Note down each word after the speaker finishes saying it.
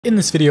In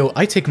this video,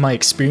 I take my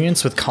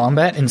experience with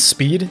combat and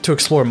speed to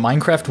explore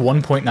Minecraft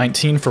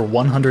 1.19 for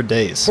 100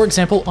 days. For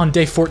example, on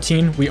day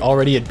 14, we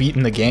already had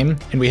beaten the game,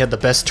 and we had the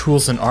best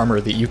tools and armor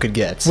that you could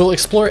get. We'll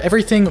explore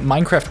everything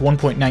Minecraft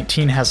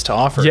 1.19 has to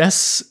offer.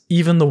 Yes,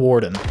 even the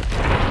Warden.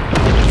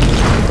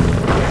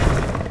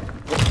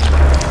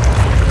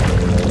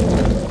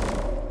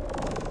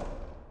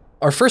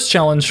 Our first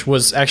challenge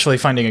was actually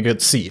finding a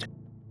good seed.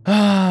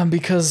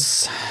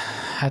 Because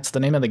that's the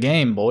name of the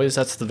game, boys.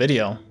 That's the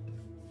video.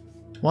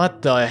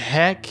 What the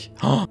heck?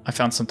 I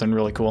found something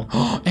really cool.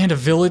 And a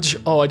village.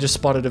 Oh, I just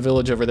spotted a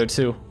village over there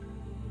too.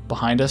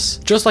 Behind us.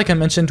 Just like I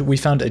mentioned, we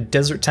found a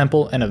desert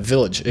temple and a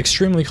village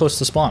extremely close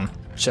to spawn.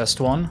 Chest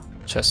 1,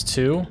 chest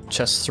 2,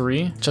 chest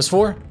 3, chest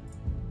 4.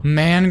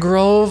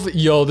 Mangrove?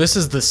 Yo, this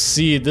is the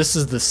seed. This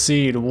is the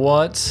seed.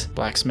 What?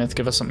 Blacksmith,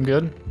 give us something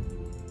good.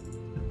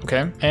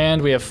 Okay, and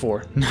we have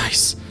 4.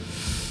 Nice.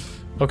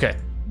 Okay.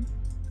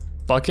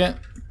 Bucket.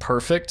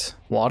 Perfect.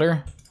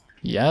 Water.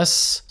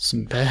 Yes.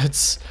 Some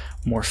beds.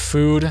 More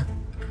food.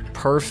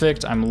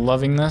 Perfect. I'm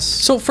loving this.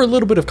 So for a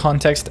little bit of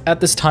context, at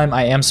this time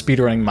I am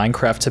speedrunning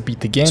Minecraft to beat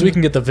the game so we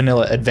can get the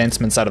vanilla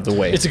advancements out of the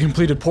way. It's a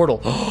completed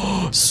portal.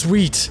 Oh,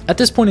 sweet. At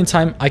this point in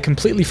time, I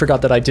completely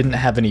forgot that I didn't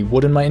have any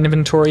wood in my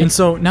inventory. And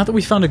so now that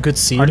we found a good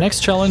seed, our next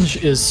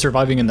challenge is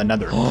surviving in the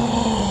nether.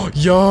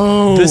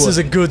 Yo! This is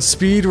a good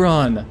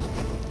speedrun.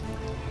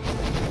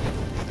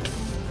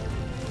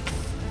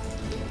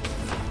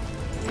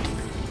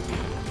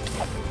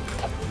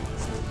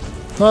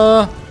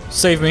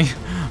 Save me.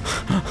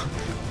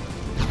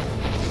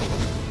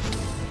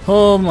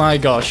 Oh my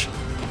gosh.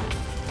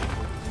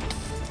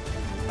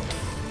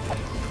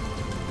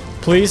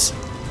 Please?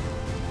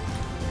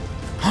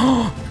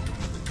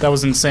 That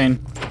was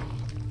insane.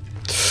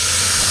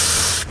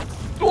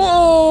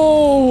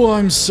 Oh,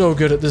 I'm so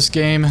good at this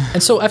game.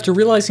 And so after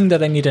realizing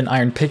that I need an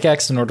iron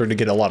pickaxe in order to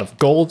get a lot of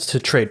gold to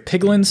trade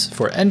piglins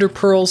for ender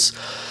pearls,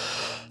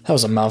 that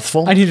was a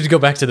mouthful. I needed to go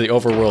back to the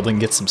overworld and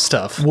get some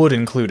stuff, wood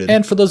included.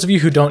 And for those of you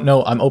who don't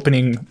know, I'm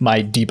opening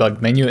my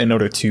debug menu in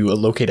order to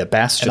locate a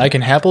bastion. And I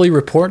can happily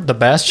report the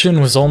bastion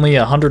was only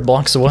 100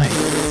 blocks away.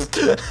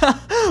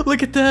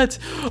 Look at that.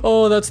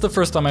 Oh, that's the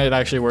first time it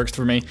actually works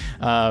for me.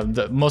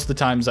 Most of the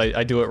times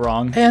I do it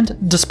wrong.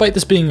 And despite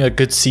this being a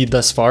good seed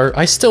thus far,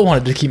 I still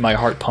wanted to keep my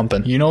heart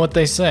pumping. You know what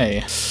they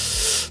say.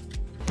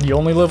 You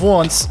only live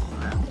once.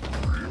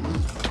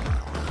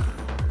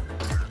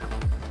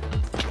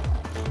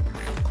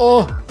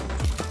 Oh!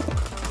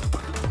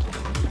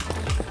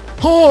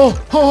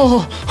 Oh!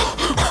 Oh!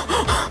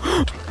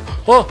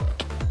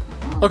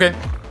 Oh! Okay.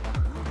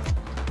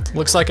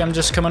 Looks like I'm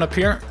just coming up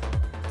here.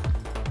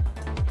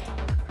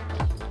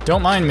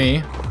 Don't mind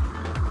me.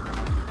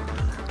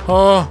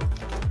 Oh!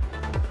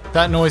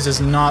 That noise is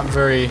not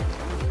very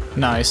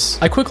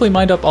nice. I quickly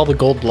mined up all the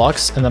gold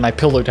blocks, and then I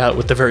pillared out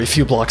with the very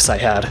few blocks I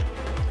had.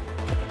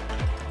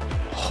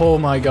 Oh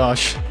my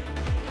gosh.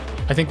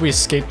 I think we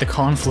escaped the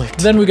conflict.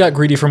 Then we got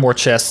greedy for more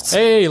chests.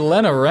 Hey,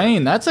 Lena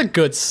Rain, that's a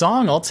good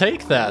song. I'll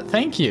take that.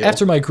 Thank you.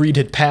 After my greed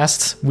had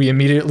passed, we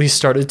immediately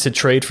started to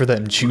trade for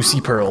them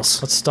juicy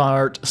pearls. Let's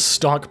start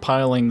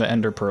stockpiling the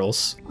ender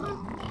pearls.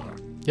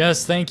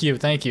 Yes, thank you,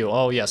 thank you.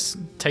 Oh, yes.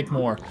 Take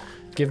more.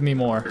 Give me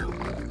more.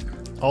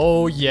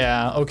 Oh,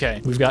 yeah.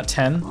 Okay, we've got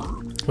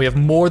 10. We have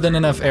more than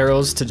enough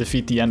arrows to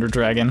defeat the ender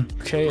dragon.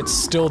 Okay, it's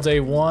still day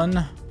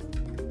 1.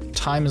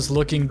 Time is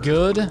looking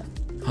good.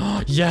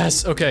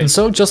 Yes, okay. And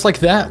so just like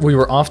that, we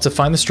were off to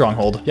find the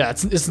stronghold. Yeah,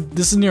 this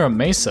is near a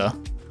mesa.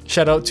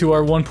 Shout out to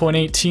our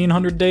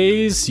 1.18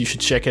 days. You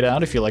should check it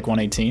out if you like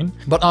 118.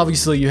 But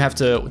obviously you have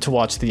to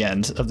watch the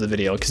end of the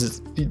video because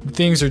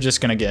things are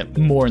just gonna get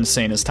more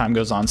insane as time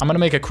goes on. So I'm gonna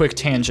make a quick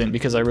tangent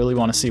because I really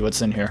want to see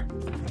what's in here.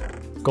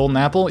 Golden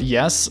apple,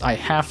 yes, I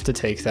have to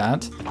take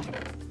that.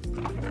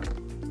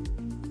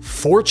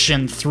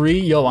 Fortune 3,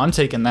 yo, I'm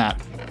taking that.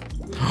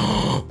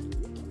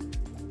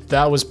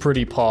 That was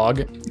pretty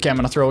pog. Okay, I'm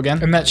gonna throw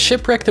again. And that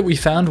shipwreck that we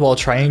found while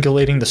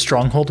triangulating the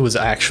stronghold was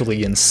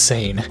actually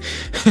insane.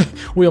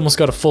 We almost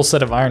got a full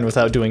set of iron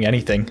without doing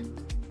anything.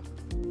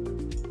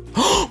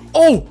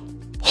 Oh!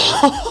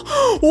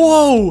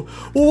 Whoa!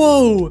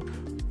 Whoa!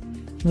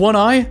 One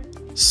eye?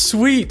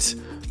 Sweet!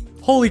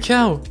 Holy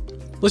cow!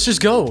 Let's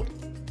just go.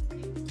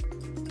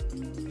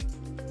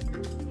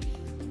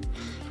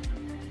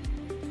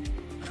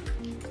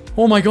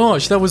 Oh my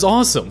gosh, that was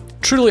awesome.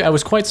 Truly, I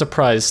was quite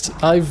surprised.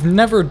 I've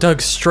never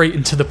dug straight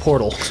into the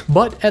portal.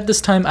 But at this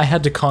time, I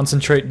had to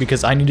concentrate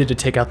because I needed to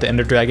take out the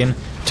ender dragon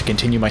to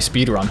continue my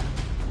speedrun.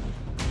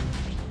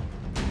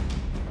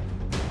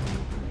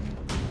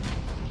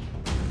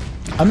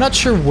 I'm not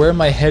sure where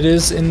my head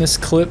is in this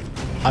clip.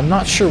 I'm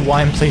not sure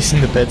why I'm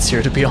placing the beds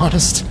here, to be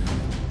honest.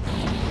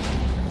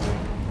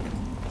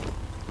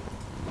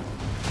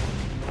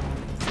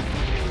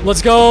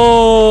 Let's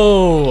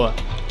go!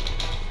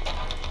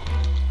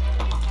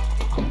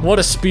 What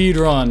a speed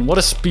run. What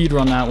a speed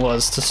run that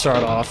was to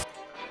start off.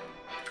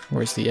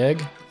 Where's the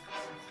egg?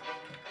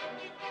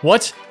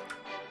 What?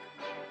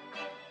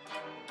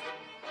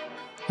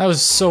 That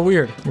was so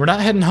weird. We're not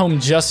heading home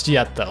just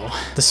yet, though.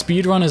 The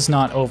speedrun is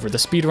not over. The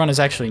speedrun is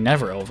actually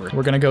never over.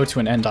 We're gonna go to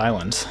an end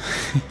island.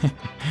 We're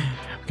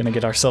gonna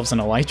get ourselves an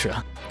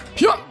elytra.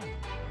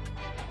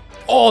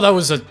 Oh, that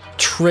was a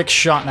trick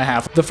shot and a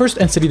half. The first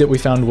end city that we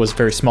found was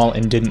very small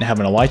and didn't have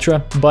an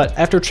elytra, but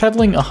after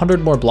traveling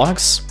 100 more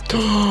blocks...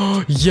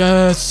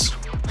 yes!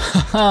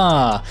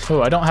 Haha!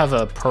 Oh, I don't have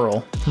a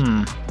pearl.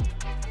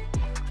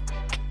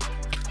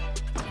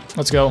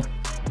 Let's go.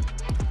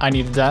 I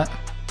needed that.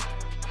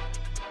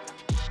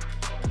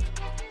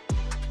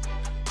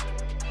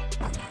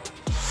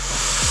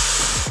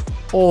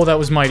 Oh, that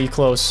was mighty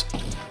close.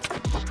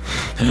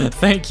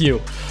 Thank you.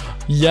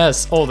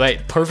 Yes. Oh,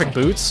 that perfect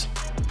boots.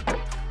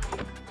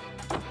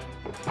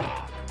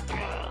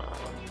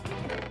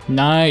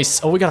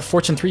 Nice. Oh, we got a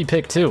Fortune 3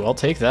 pick too. I'll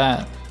take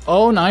that.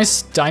 Oh,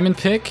 nice. Diamond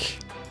pick.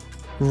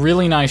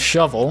 Really nice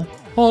shovel.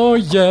 Oh,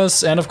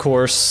 yes. And of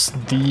course,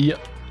 the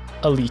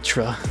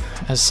elytra,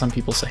 as some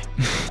people say.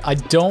 I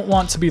don't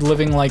want to be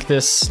living like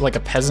this, like a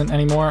peasant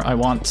anymore. I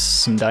want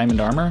some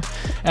diamond armor.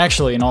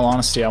 Actually, in all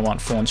honesty, I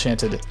want full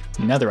enchanted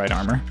netherite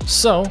armor.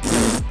 So,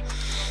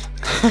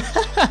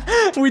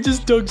 we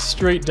just dug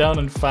straight down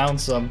and found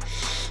some.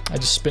 I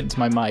just spit into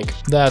my mic.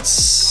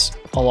 That's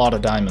a lot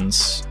of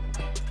diamonds.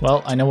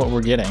 Well, I know what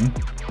we're getting,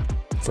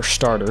 for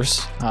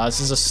starters.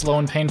 This is a slow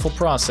and painful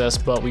process,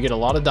 but we get a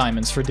lot of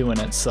diamonds for doing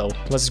it, so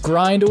let's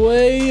grind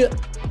away.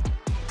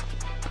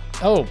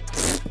 Oh,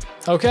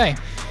 okay.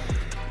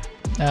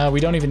 We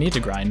don't even need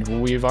to grind.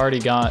 We've already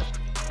got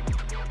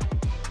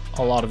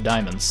a lot of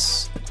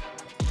diamonds.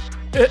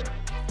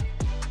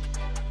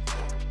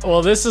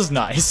 Well, this is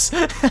nice.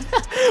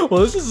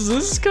 Well, this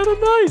is kind of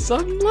nice.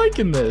 I'm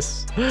liking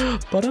this. Dang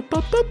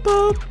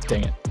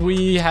it.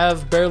 We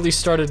have barely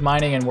started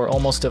mining and we're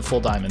almost at full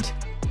diamond.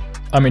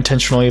 I'm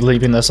intentionally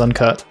leaving this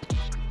uncut.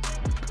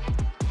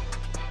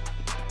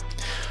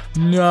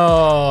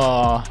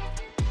 No.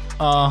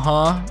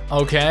 Uh-huh.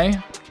 Okay.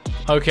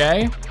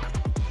 Okay.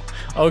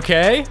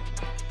 Okay.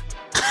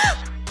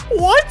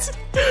 What?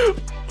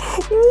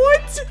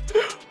 What?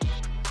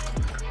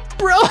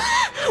 Bro,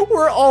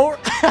 we're all...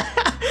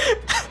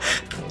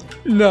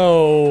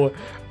 No.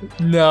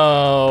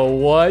 No.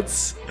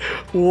 What?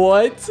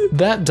 What?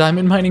 That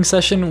diamond mining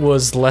session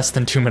was less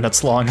than 2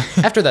 minutes long.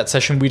 After that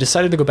session, we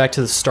decided to go back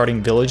to the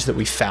starting village that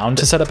we found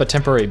to set up a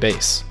temporary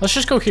base. Let's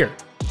just go here.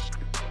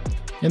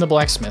 In the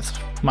blacksmith.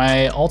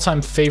 My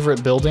all-time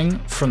favorite building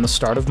from the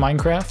start of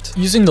Minecraft.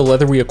 Using the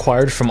leather we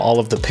acquired from all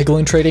of the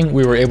piglin trading,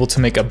 we were able to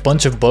make a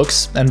bunch of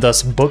books, and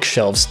thus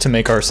bookshelves, to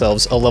make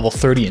ourselves a level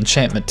 30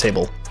 enchantment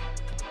table.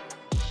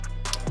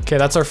 Okay,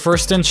 that's our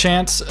first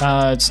enchant.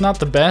 It's not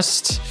the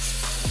best.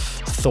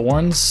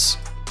 Thorns.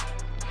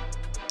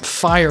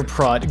 Fire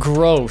prod,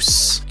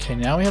 gross. Okay,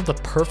 now we have the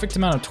perfect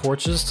amount of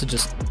torches to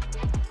just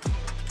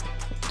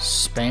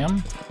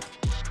spam.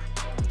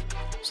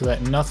 So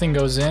that nothing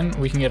goes in.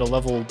 We can get a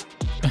level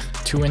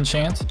 2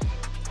 enchant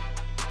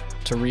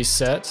to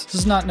reset. This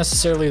is not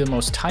necessarily the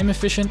most time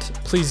efficient.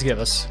 Please give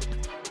us.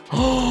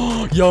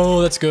 Oh,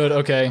 yo, that's good.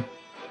 Okay.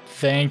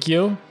 Thank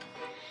you.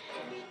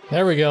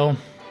 There we go.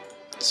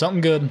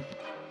 Something good.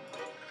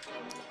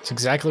 It's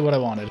exactly what I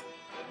wanted.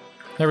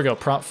 There we go,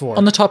 prop 4.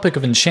 On the topic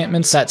of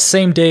enchantments, that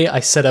same day I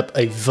set up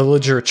a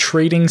villager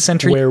trading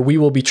center where we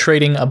will be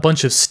trading a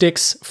bunch of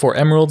sticks for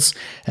emeralds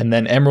and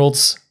then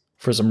emeralds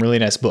for some really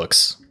nice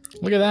books.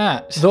 Look at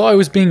that. Though I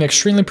was being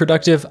extremely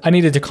productive, I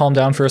needed to calm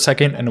down for a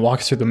second and walk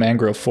through the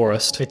mangrove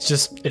forest.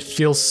 It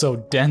feels so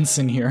dense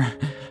in here.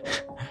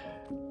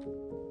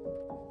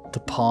 The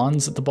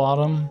ponds at the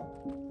bottom.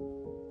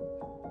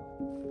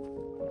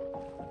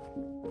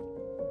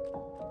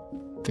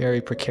 Very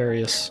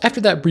precarious.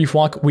 After that brief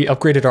walk, we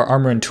upgraded our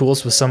armor and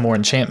tools with some more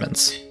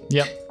enchantments.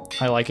 Yep,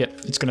 I like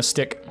it. It's gonna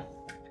stick.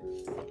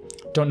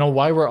 Don't know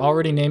why we're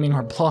already naming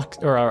our block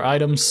or our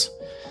items.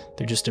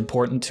 They're just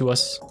important to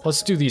us.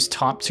 Let's do these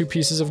top 2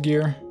 pieces of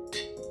gear.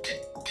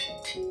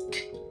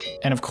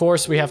 And of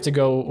course, we have to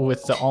go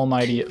with the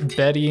almighty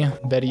Betty.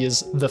 Betty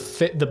is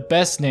the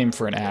best name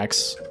for an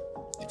axe.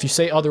 If you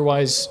say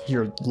otherwise,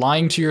 you're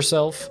lying to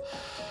yourself.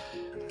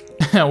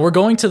 We're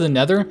going to the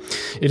nether.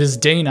 It is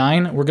day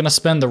 9. We're gonna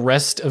spend the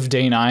rest of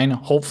day 9,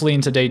 hopefully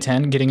into day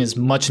 10, getting as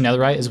much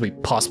netherite as we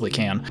possibly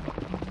can.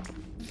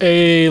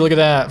 Hey, look at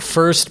that.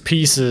 First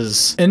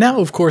pieces. And now,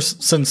 of course,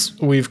 since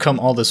we've come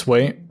all this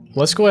way,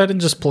 let's go ahead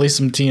and just place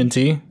some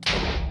TNT.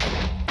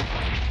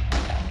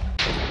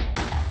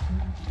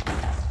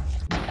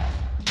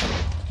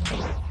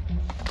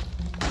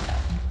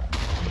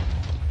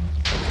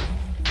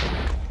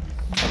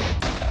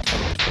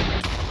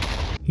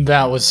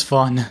 That was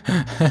fun.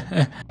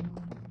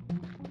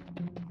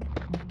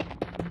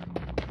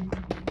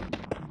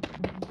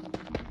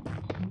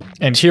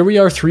 And here we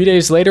are 3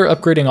 days later,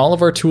 upgrading all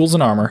of our tools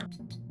and armor.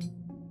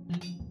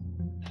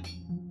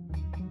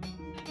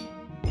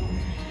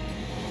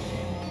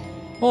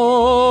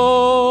 Oh,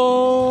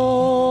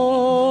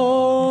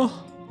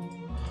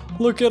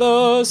 look at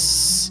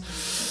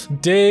us.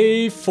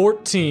 Day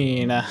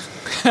 14.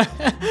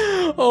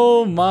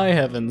 Oh my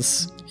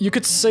heavens. You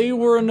could say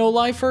we're a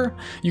no-lifer,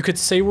 you could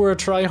say we're a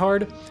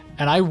tryhard,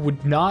 and I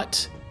would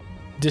not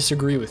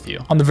disagree with you.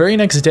 On the very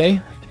next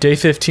day, day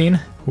 15,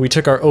 we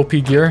took our OP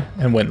gear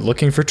and went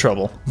looking for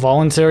trouble.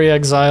 Voluntary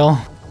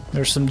exile.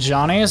 There's some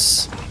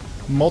Johnnies.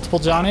 Multiple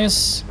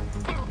Johnnies.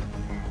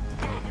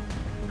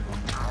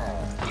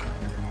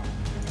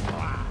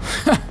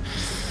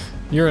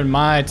 You're in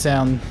my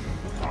town.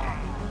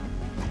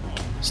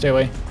 Stay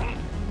away.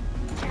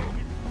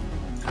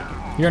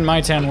 You're in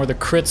my town where the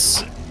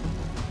crits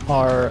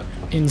are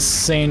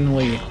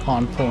insanely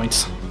on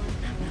point.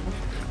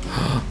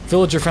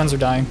 Villager friends are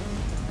dying.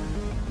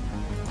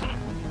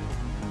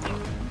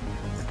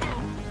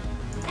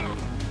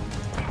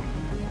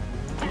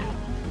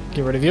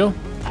 Get rid of you.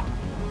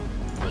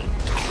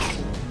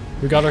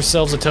 We got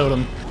ourselves a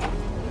totem.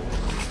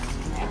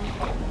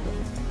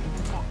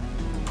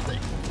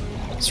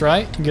 That's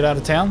right, get out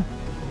of town.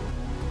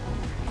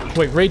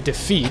 Wait, raid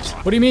defeat?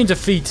 What do you mean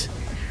defeat?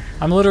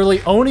 I'm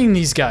literally owning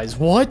these guys,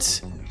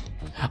 what?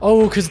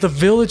 Oh, because the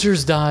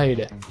villagers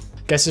died.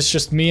 Guess it's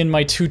just me and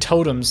my 2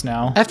 totems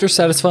now. After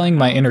satisfying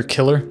my inner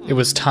killer, it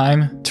was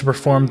time to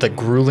perform the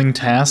grueling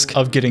task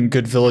of getting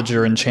good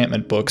villager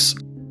enchantment books.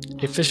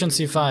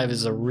 Efficiency 5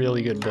 is a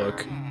really good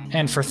book.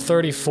 And for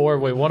 34,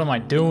 wait, what am I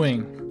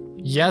doing?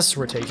 Yes,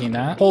 we're taking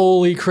that.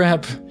 Holy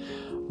crap,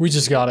 we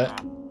just got it.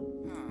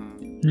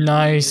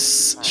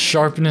 Nice,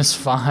 sharpness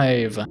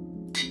 5.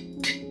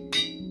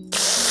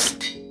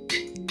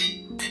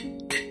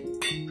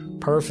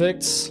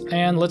 Perfect,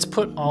 and let's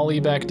put Ollie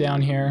back down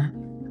here.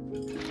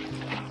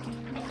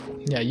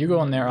 Yeah, you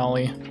go in there,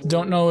 Ollie.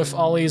 Don't know if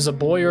Ollie's a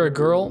boy or a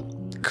girl.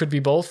 Could be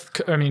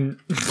both. I mean,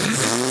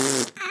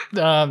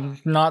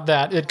 not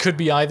that. It could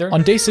be either.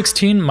 On day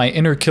 16, my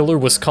inner killer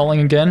was calling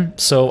again,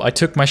 so I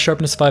took my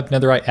Sharpness 5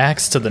 netherite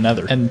axe to the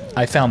nether, and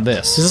I found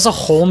this. Is this a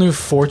whole new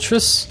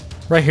fortress?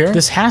 Right here?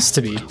 This has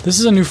to be. This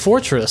is a new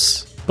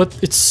fortress. But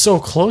it's so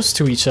close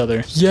to each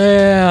other.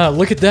 Yeah,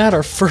 look at that,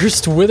 our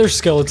first wither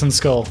skeleton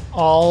skull.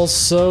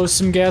 Also,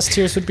 some gas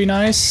tears would be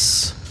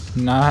nice.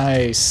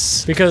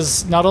 Nice.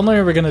 Because not only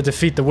are we gonna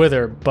defeat the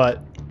wither,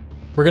 but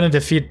we're gonna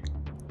defeat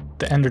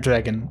the ender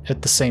dragon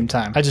at the same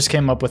time. I just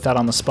came up with that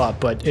on the spot,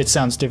 but it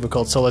sounds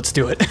difficult, so let's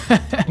do it.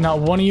 Now,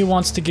 one of you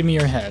wants to give me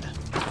your head.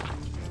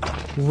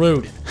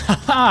 Rude.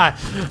 Haha,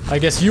 I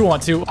guess you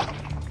want to.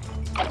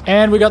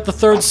 And we got the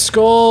 3rd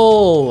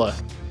skull.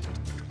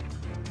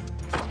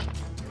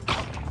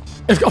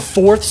 A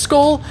 4th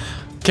skull?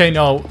 Okay,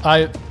 no,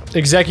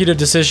 executive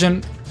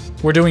decision.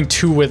 We're doing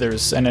 2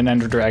 withers and an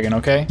ender dragon,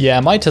 okay? Yeah,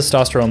 my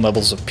testosterone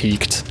levels have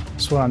peaked.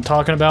 That's what I'm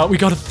talking about. We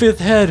got a 5th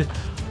head.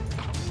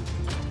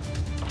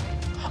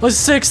 A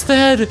 6th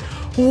head.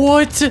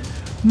 What?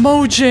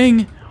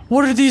 Mojang.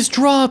 What are these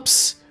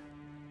drops?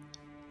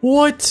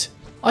 What?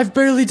 I've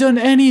barely done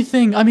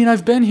anything. I mean,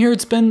 I've been here.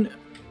 It's been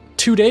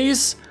 2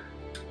 days.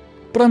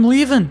 But I'm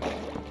leaving.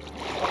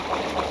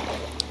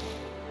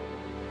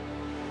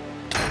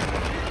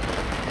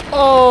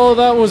 Oh,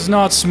 that was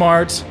not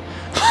smart.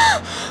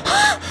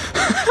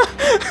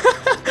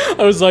 I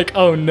was like,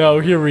 oh no,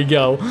 here we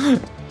go.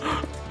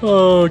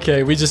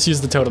 Okay, we just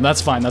used the totem.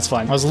 That's fine, that's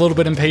fine. I was a little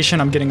bit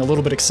impatient. I'm getting a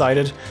little bit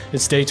excited.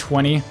 It's day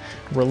 20.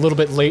 We're a little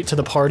bit late to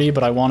the party,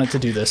 but I wanted to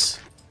do this.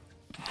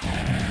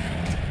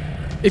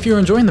 If you're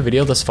enjoying the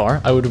video thus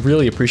far, I would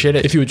really appreciate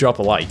it if you would drop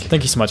a like.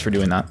 Thank you so much for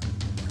doing that.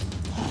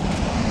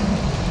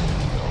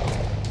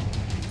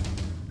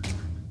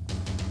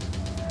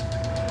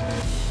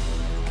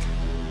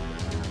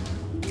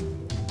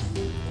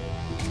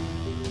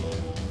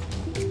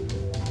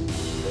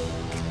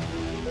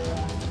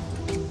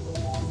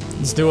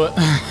 Let's do it.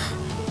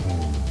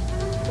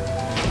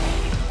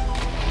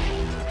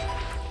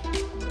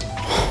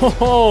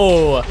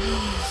 Oh,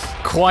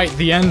 quite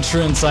the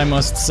entrance, I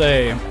must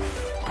say.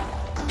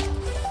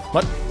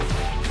 What?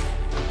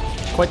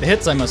 Quite the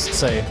hits, I must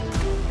say.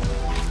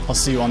 I'll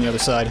see you on the other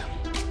side.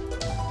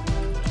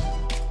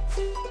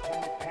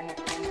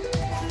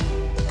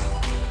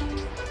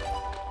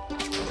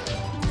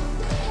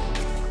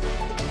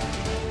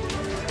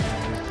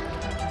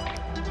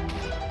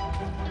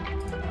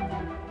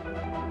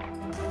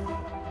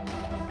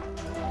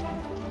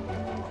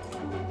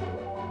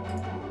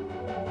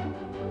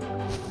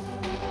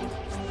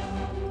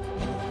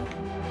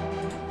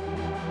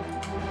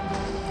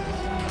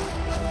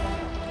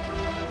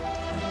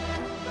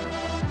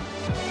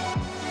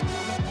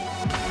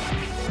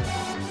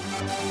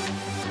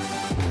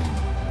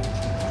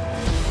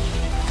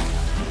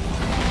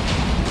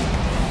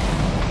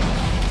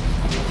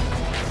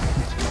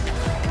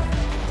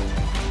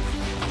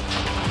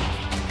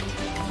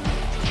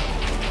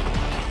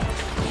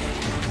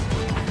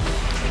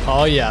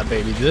 Oh yeah,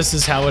 baby, this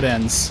is how it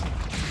ends.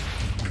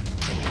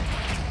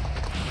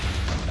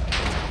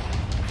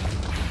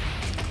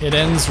 It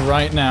ends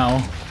right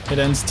now. It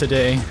ends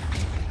today.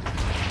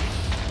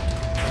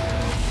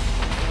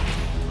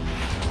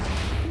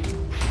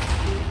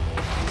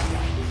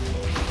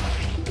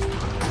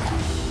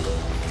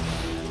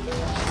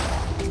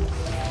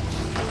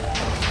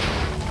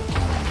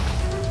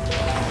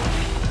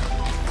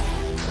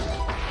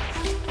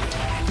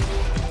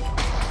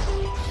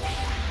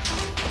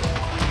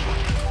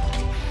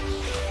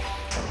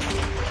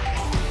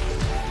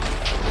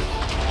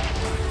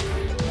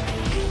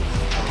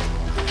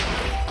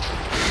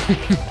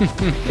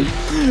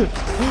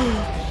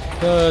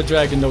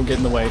 Dragon, don't get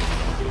in the way.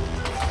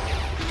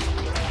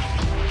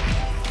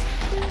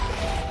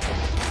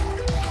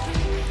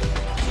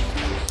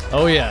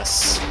 Oh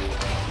yes.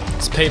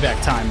 It's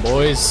payback time,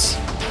 boys.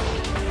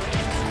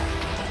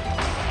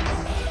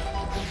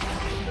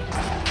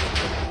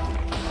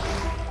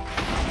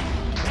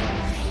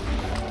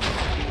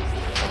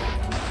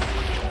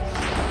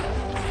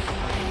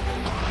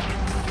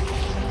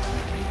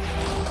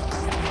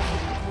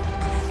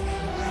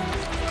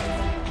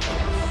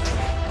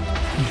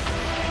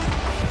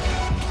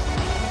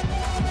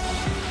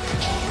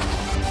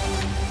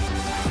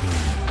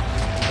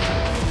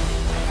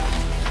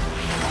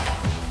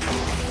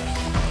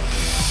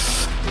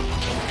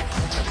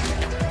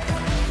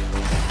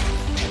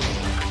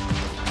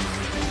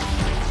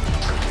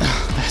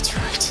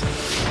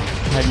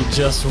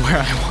 Just where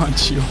I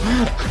want you.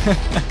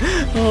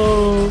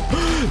 Oh,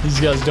 these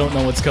guys don't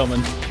know what's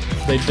coming.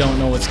 They don't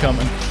know what's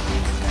coming.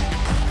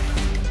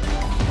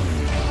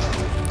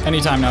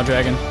 Anytime now,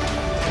 dragon.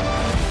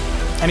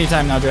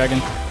 Anytime now, dragon.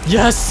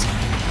 Yes!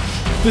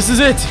 This is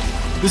it!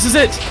 This is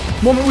it!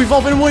 Moment we've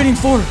all been waiting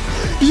for!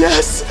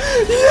 Yes!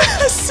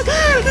 Yes!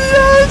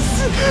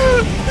 Yes!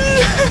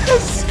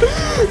 Yes!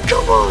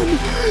 Come on!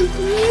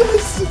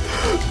 Yes!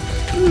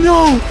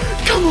 No!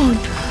 Come on!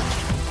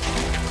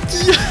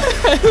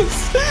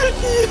 Yes!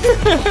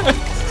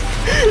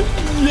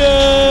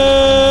 Yes!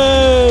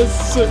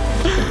 Yes!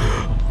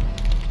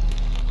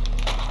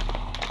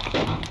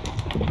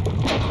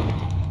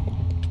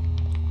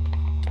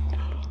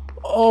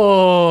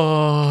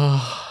 Oh.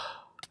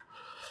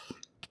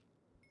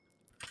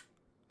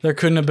 There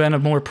couldn't have been a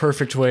more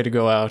perfect way to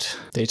go out.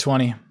 Day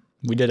 20.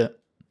 We did it.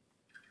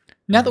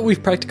 Now that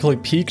we've practically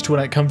peaked when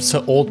it comes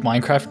to old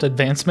Minecraft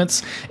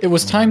advancements, it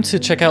was time to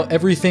check out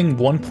everything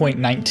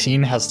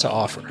 1.19 has to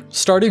offer.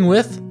 Starting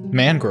with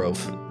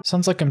mangrove.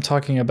 Sounds like I'm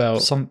talking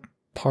about some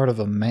part of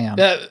a man.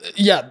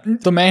 Yeah,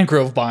 the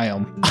mangrove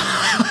biome.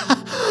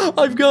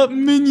 I've got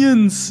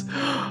minions!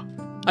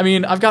 I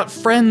mean, I've got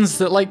friends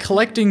that like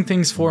collecting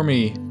things for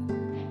me.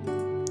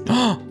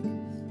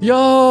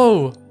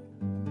 Yo!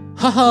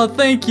 Haha,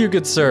 thank you,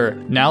 good sir.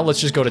 Now let's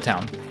just go to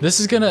town. This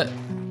is gonna...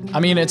 I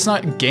mean, it's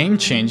not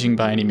game-changing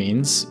by any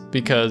means,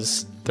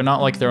 because they're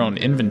not like their own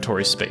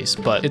inventory space,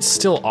 but it's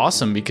still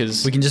awesome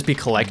because we can just be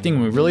collecting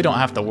and we really don't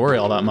have to worry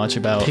all that much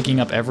about picking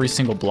up every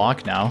single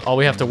block now. All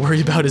we have to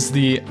worry about is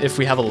if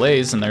we have a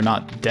laze and they're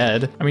not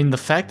dead. I mean, the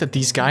fact that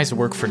these guys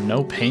work for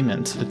no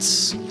payment,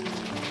 it's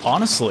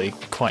honestly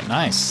quite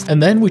nice.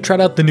 And then we tried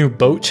out the new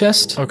boat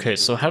chest. Okay,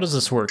 so how does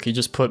this work? You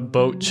just put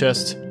boat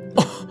chest.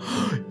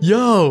 Oh,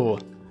 yo!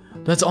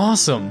 That's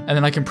awesome. And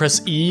then I can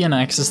press E and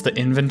access the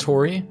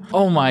inventory.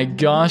 Oh my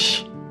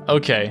gosh.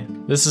 Okay,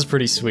 this is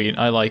pretty sweet.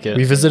 I like it.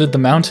 We visited the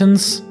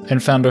mountains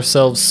and found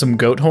ourselves some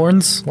goat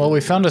horns. Well, we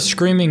found a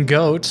screaming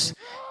goat.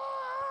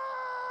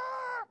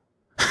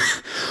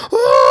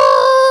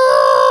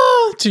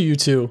 To you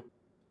too.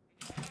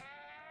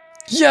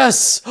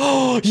 Yes!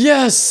 Oh,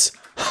 yes!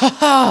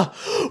 Haha!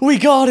 We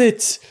got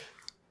it!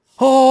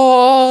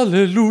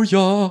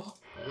 Hallelujah!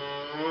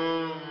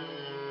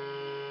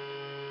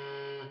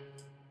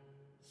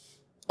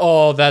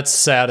 Oh, that's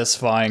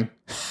satisfying.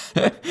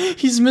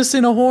 He's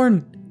missing a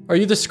horn. Are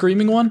you the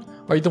screaming one?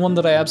 Are you the one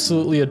that I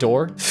absolutely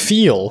adore?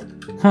 Feel.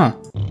 Huh.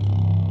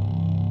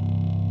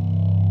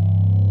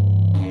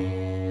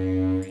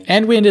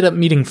 And we ended up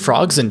meeting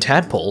frogs and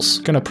tadpoles.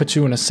 Gonna put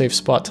you in a safe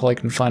spot till I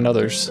can find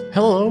others.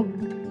 Hello.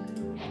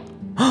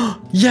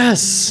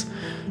 Yes!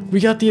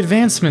 We got the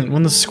advancement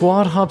when the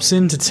squad hops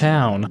into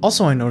town.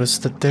 Also, I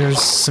noticed that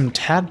there's some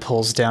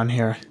tadpoles down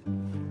here.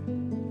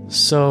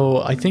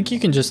 So, I think you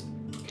can just...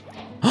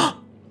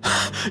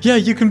 Yeah,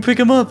 you can pick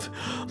him up.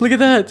 Look at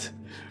that.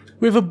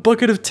 We have a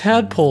bucket of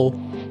tadpole.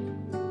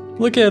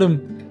 Look at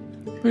him.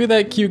 Look at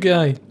that cute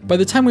guy. By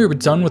the time we were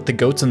done with the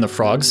goats and the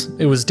frogs,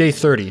 it was day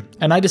 30,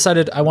 and I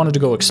decided I wanted to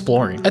go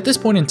exploring. At this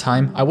point in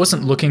time, I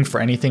wasn't looking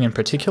for anything in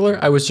particular,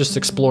 I was just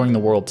exploring the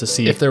world to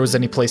see if there was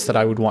any place that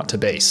I would want to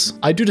base.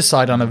 I do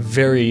decide on a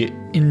very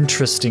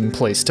interesting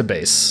place to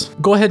base.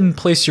 Go ahead and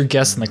place your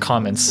guess in the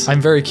comments.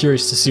 I'm very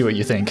curious to see what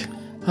you think.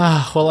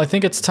 Well, I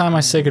think it's time I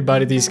say goodbye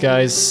to these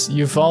guys.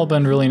 You've all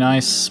been really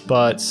nice,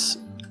 but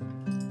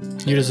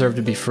you deserve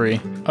to be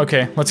free.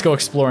 Okay, let's go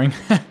exploring.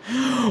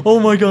 Oh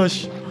my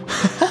gosh.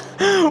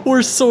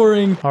 We're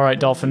soaring. All right,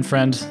 dolphin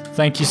friend.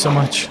 Thank you so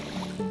much.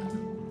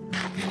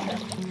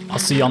 I'll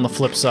see you on the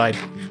flip side.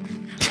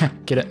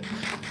 Get it?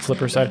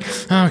 Flipper side.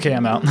 Okay,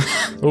 I'm out.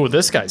 Oh,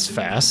 this guy's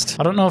fast.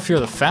 I don't know if you're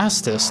the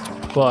fastest,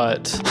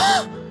 but...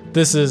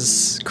 This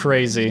is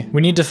crazy.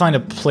 We need to find a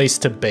place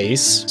to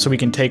base so we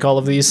can take all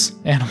of these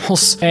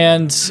animals.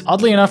 And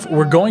oddly enough,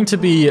 we're going to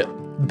be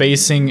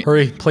basing...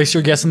 Hurry, place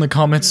your guess in the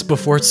comments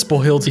before it's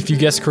spoiled. If you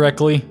guess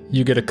correctly,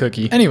 you get a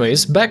cookie.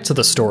 Anyways, back to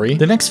the story.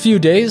 The next few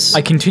days,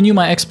 I continue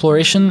my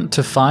exploration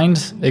to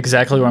find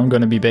exactly where I'm going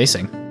to be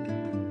basing.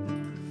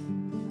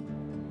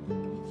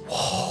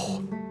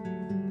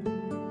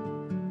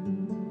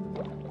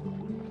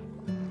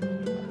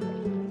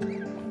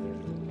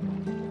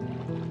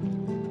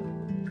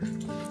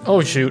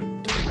 Oh, shoot.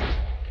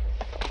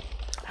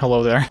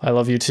 Hello there. I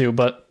love you too,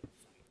 but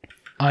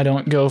I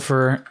don't go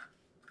for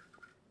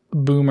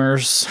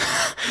boomers.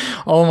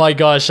 Oh my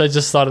gosh, I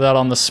just thought of that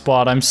on the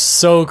spot. I'm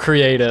so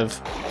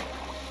creative.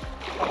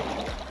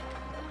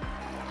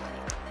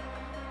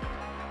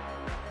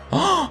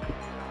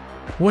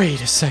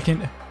 Wait a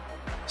second.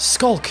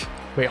 Skulk.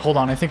 Wait, hold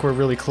on. I think we're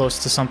really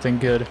close to something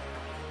good.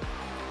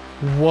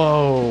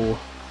 Whoa.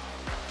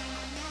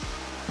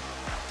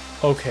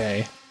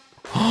 Okay.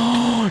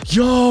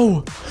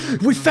 Yo!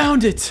 We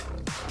found it!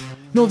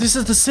 No, this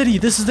is the city.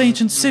 This is the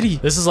ancient city.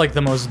 This is like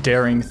the most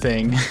daring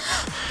thing.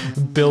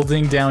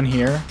 Building down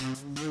here.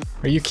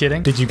 Are you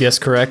kidding? Did you guess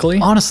correctly?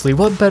 Honestly,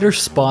 what better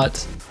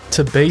spot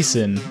to base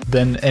in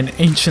than an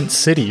ancient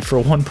city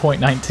for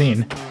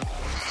 1.19?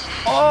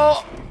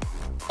 Oh!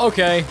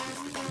 Okay.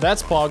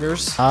 That's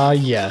poggers. Ah,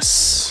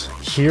 yes.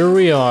 Here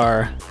we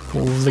are.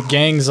 The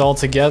gang's all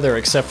together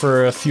except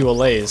for a few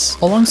allays.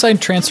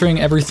 Alongside transferring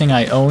everything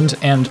I owned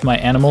and my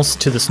animals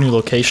to this new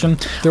location,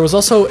 there was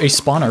also a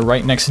spawner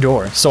right next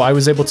door, so I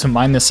was able to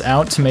mine this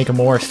out to make a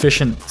more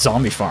efficient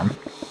zombie farm.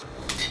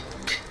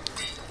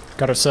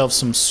 Got ourselves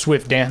some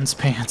swift dance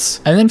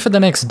pants. And then for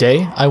the next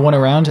day, I went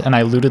around and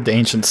I looted the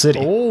ancient city.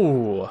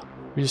 Oh,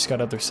 we just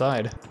got other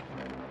side.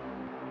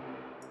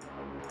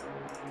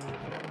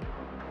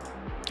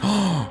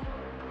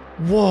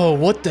 Whoa,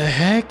 what the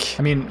heck?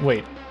 I mean,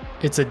 wait.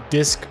 It's a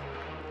disc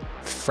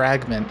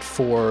fragment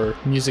for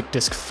music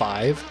disc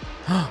 5.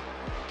 I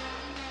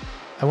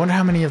wonder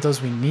how many of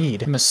those we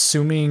need. I'm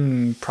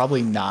assuming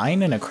probably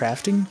 9 in a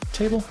crafting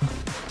table.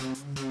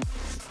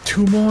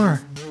 2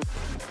 more.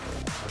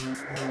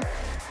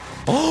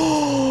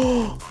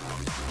 Oh!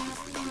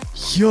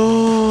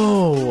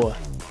 Yo!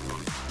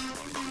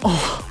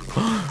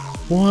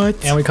 Oh!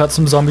 What? And we caught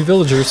some zombie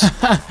villagers.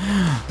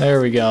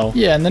 There we go.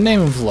 Yeah, in the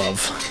name of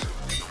love.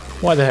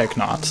 Why the heck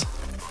not?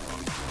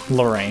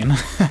 Lorraine.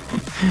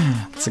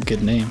 That's a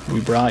good name. We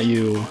brought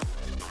you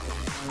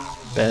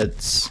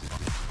beds.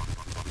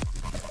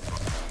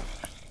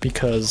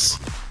 Because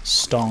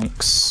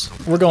stonks.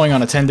 We're going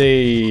on a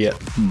 10-day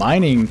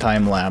mining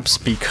time lapse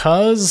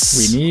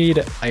because we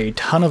need a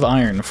ton of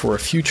iron for a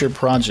future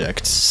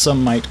project.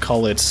 Some might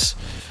call it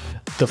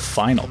the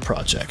final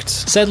project.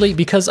 Sadly,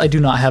 because I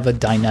do not have a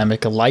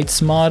dynamic lights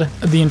mod,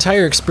 the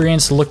entire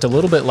experience looked a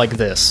little bit like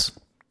this.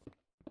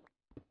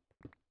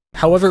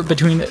 However,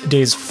 between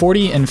days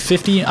 40 and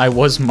 50, I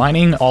was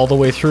mining all the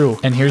way through,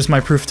 and here's my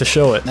proof to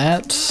show it.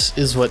 That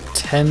is what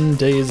 10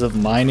 days of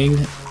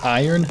mining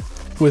iron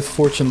with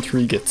Fortune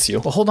 3 gets you.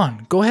 Well, hold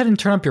on, go ahead and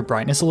turn up your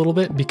brightness a little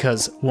bit,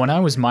 because when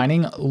I was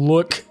mining,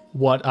 look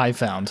what I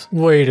found.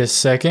 Wait a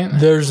second,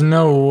 there's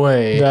no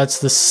way that's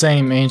the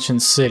same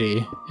ancient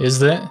city,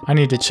 is it? I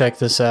need to check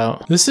this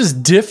out. This is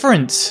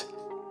different!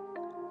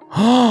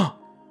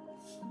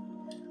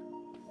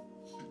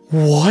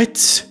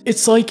 What?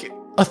 It's like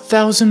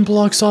 1,000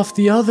 blocks off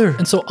the other.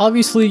 And so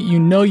obviously, you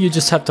know you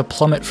just have to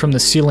plummet from the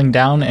ceiling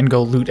down and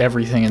go loot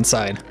everything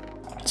inside.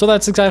 So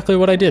that's exactly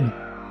what I did.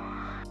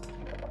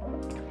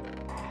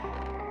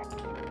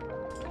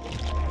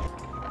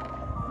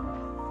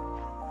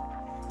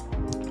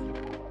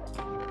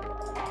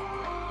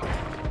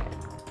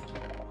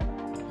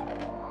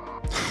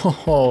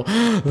 Oh,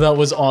 that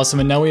was awesome.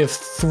 And now we have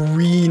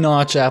 3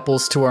 notch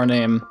apples to our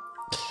name.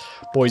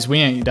 Boys, we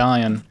ain't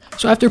dying.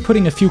 So after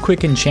putting a few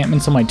quick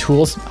enchantments on my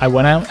tools, I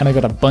went out and I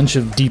got a bunch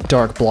of deep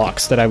dark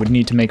blocks that I would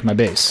need to make my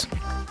base.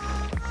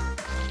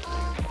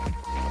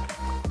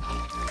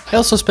 I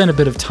also spent a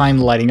bit of time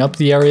lighting up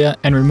the area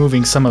and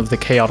removing some of the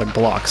chaotic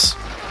blocks.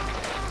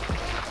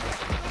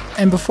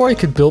 And before I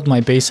could build my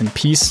base in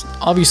peace,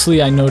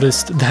 obviously I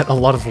noticed that a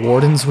lot of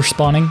wardens were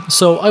spawning,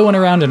 so I went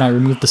around and I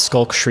removed the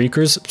skulk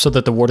shriekers so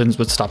that the wardens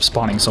would stop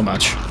spawning so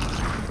much.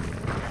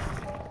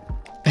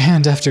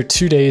 And after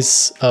 2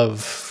 days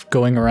of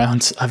going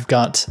around, I've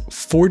got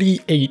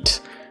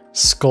 48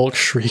 skulk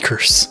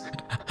shriekers.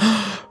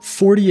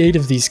 48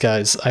 of these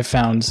guys I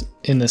found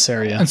in this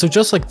area. And so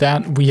just like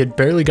that, we had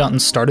barely gotten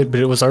started, but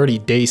it was already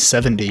day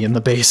 70 in the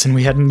base and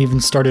we hadn't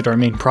even started our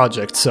main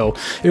project, so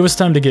it was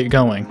time to get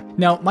going.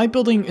 Now, my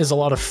building is a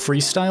lot of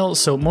freestyle,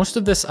 so most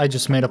of this I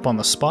just made up on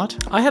the spot.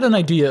 I had an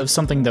idea of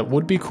something that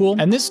would be cool,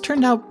 and this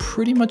turned out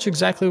pretty much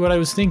exactly what I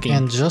was thinking.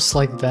 And just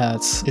like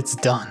that, it's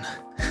done.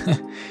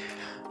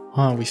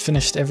 We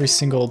finished every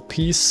single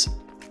piece,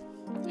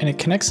 and it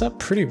connects up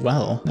pretty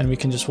well. And we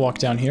can just walk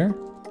down here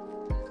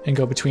and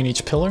go between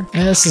each pillar.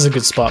 And this is a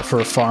good spot for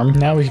a farm.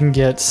 Now we can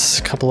get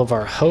a couple of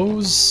our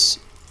hoes.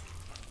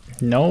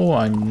 No,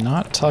 I'm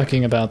not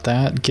talking about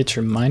that. Get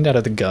your mind out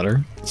of the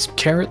gutter. Some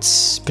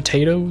carrots,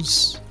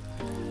 potatoes,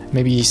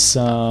 maybe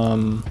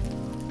some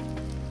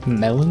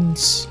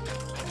melons.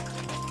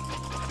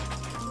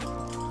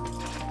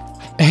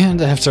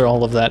 And after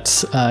all of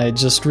that, I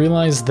just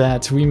realized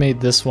that we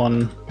made this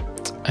one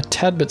a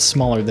tad bit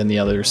smaller than the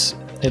others.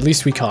 At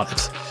least we caught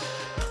it.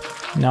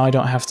 Now I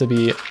don't have to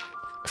be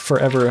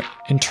forever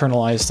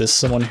internalized as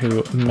someone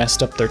who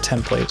messed up their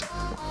template.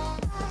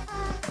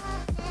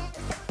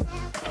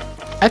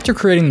 After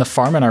creating the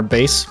farm and our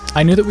base,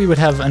 I knew that we would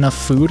have enough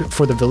food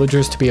for the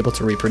villagers to be able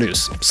to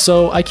reproduce,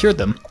 so I cured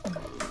them.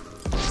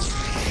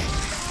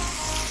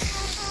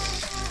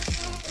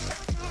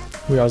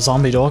 We are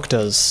zombie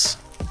doctors.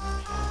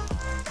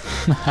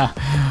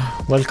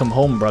 Welcome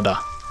home, brother.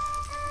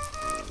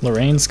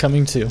 Lorraine's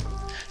coming too.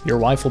 Your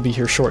wife will be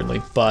here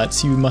shortly,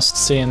 but you must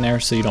stay in there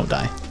so you don't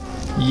die.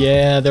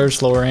 Yeah,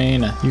 there's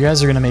Lorraine. You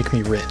guys are gonna make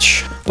me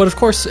rich. But of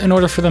course, in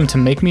order for them to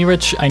make me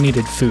rich, I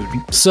needed food.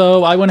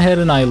 So I went ahead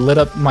and I lit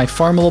up my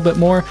farm a little bit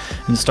more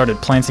and started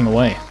planting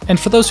away. And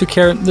for those who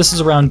care, this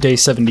is around day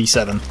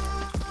 77.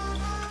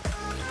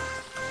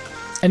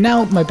 And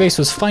now my base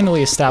was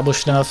finally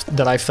established enough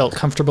that I felt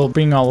comfortable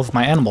bringing all of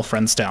my animal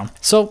friends down.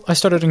 So I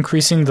started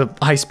increasing the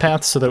ice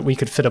path so that we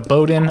could fit a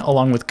boat in,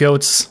 along with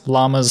goats,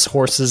 llamas,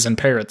 horses, and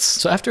parrots.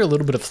 So after a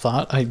little bit of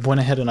thought, I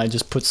went ahead and I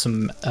just put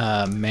some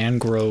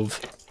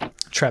mangrove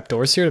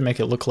trapdoors here to make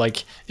it look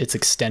like it's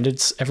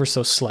extended ever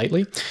so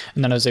slightly.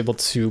 And then I was able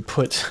to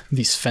put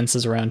these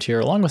fences around here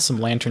along with some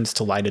lanterns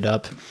to light it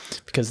up,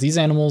 because these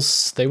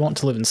animals, they want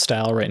to live in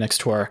style right next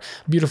to our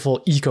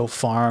beautiful eco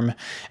farm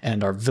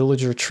and our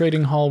villager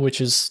trading hall, which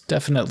is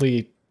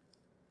definitely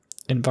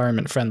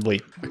environment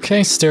friendly.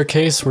 Okay,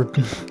 staircase. We're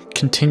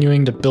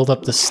continuing to build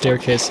up the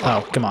staircase.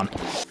 Oh, come on.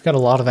 We've got a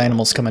lot of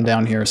animals coming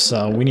down here,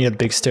 so we need a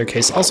big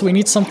staircase. Also, we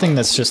need something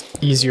that's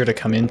just easier to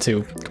come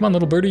into. Come on,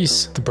 little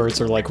birdies. The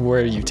birds are like, where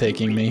are you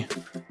taking me?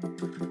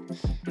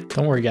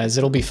 Don't worry, guys.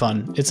 It'll be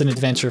fun. It's an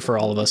adventure for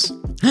all of us.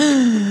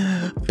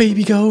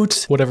 Baby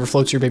goat. Whatever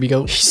floats your baby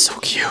goat. He's so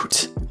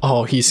cute.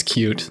 Oh, he's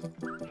cute.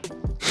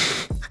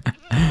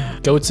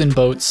 Goats in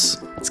boats.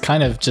 It's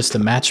kind of just a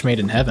match made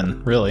in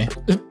heaven, really.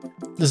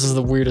 This is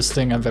the weirdest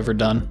thing I've ever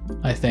done,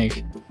 I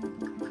think.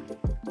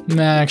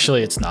 Nah,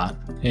 actually it's not.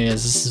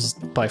 Yes, this is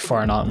by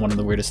far not one of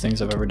the weirdest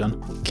things I've ever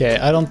done. Okay,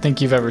 I don't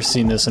think you've ever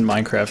seen this in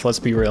Minecraft, let's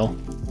be real.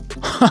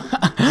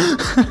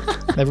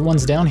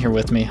 Everyone's down here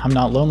with me. I'm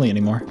not lonely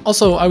anymore.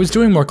 Also, I was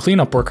doing more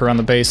cleanup work around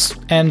the base,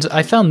 and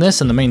I found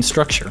this in the main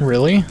structure.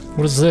 Really?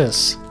 What is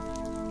this?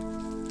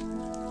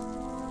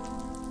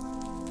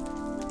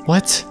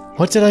 What?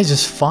 What did I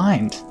just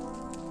find?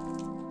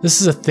 This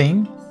is a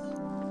thing?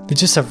 They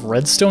just have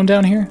redstone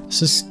down here?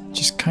 This is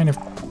just kind of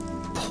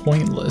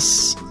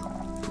pointless.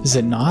 Is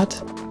it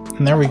not?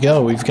 And there we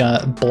go. We've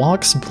got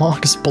blocks,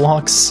 blocks,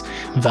 blocks,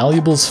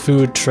 valuables,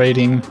 food,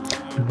 trading,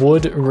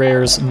 wood,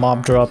 rares,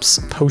 mob drops,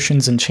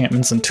 potions,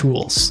 enchantments, and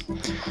tools.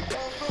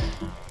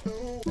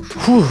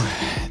 Whew.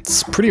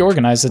 It's pretty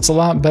organized. It's a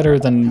lot better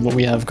than what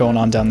we have going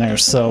on down there.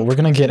 So we're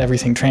going to get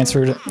everything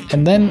transferred.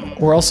 And then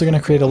we're also going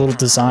to create a little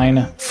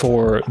design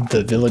for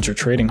the villager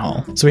trading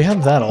hall. So we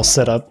have that all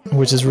set up,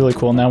 which is really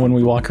cool. Now when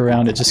we walk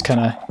around, it just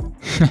kind of...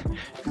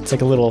 it's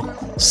like a little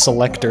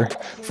selector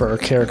for our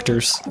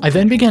characters. I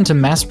then began to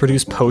mass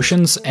produce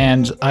potions,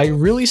 and I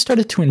really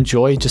started to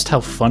enjoy just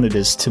how fun it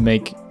is to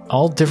make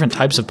all different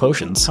types of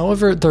potions.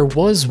 However, there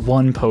was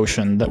one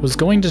potion that was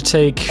going to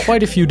take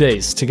quite a few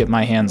days to get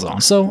my hands on,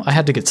 so I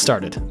had to get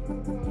started.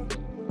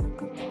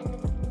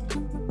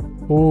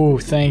 Ooh,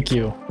 thank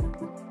you.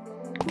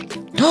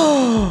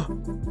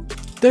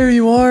 There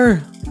you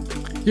are!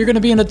 You're gonna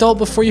be an adult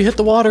before you hit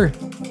the water.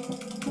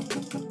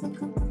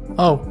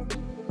 Oh.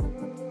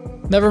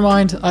 Never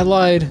mind, I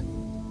lied.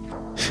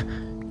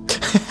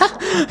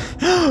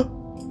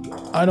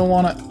 I don't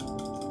wanna...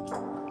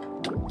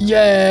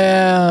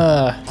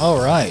 Yeah!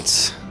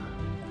 Alright.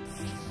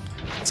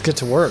 Let's get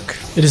to work.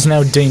 It is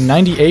now day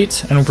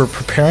 98, and we're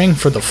preparing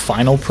for the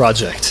final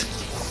project.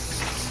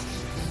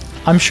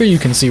 I'm sure you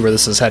can see where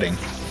this is heading.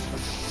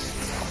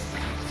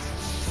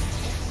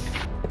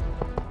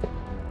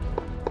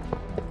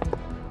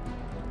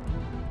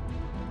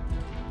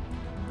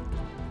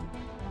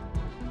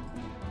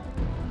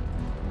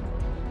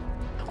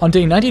 On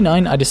day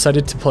 99, I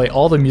decided to play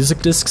all the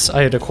music discs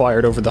I had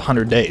acquired over the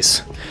 100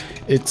 days.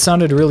 It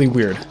sounded really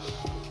weird.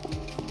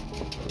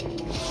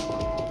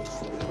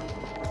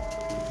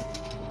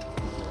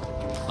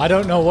 I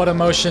don't know what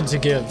emotion to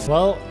give.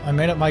 Well, I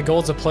made it my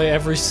goal to play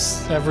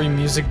every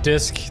music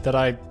disc that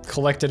I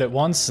collected at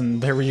once, and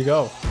there you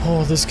go.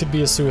 Oh, this could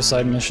be a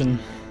suicide mission.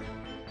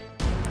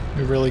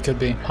 It really could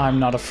be. I'm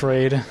not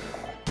afraid.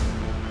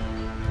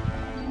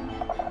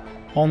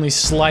 Only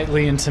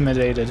slightly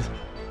intimidated.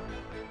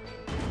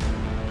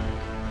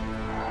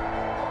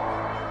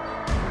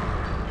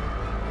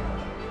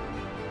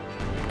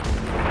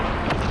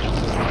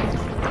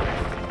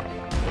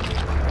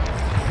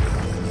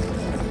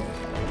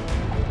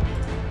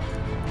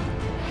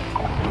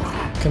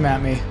 Come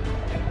at me.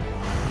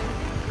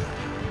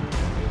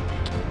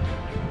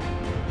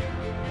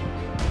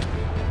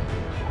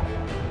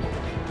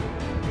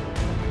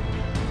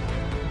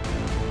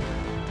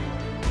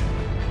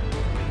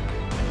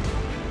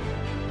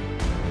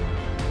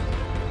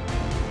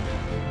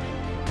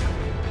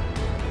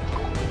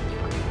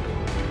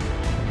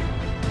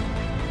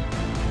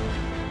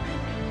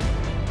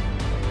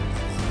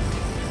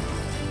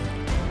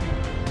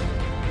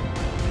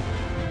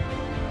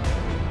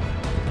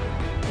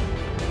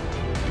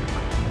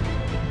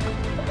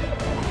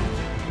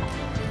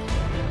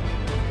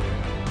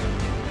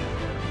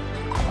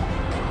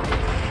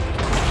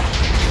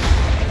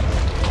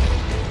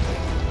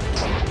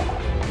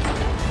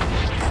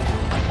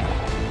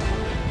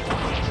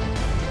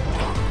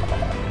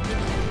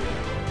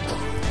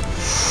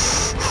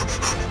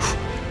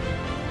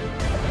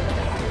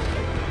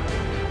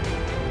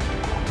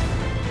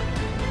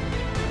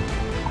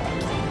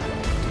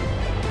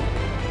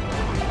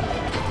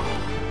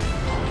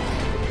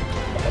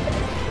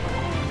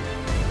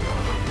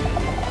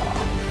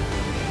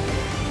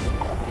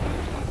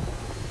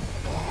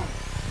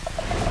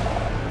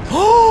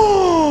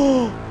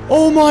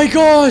 Oh my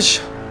gosh!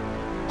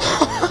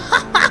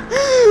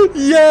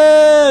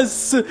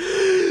 Yes!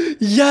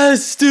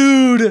 Yes,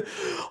 dude!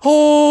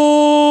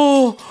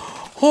 Oh!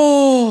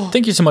 Oh!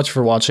 Thank you so much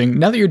for watching.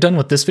 Now that you're done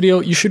with this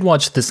video, you should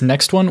watch this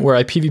next one where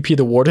I PvP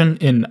the Warden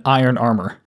in iron armor.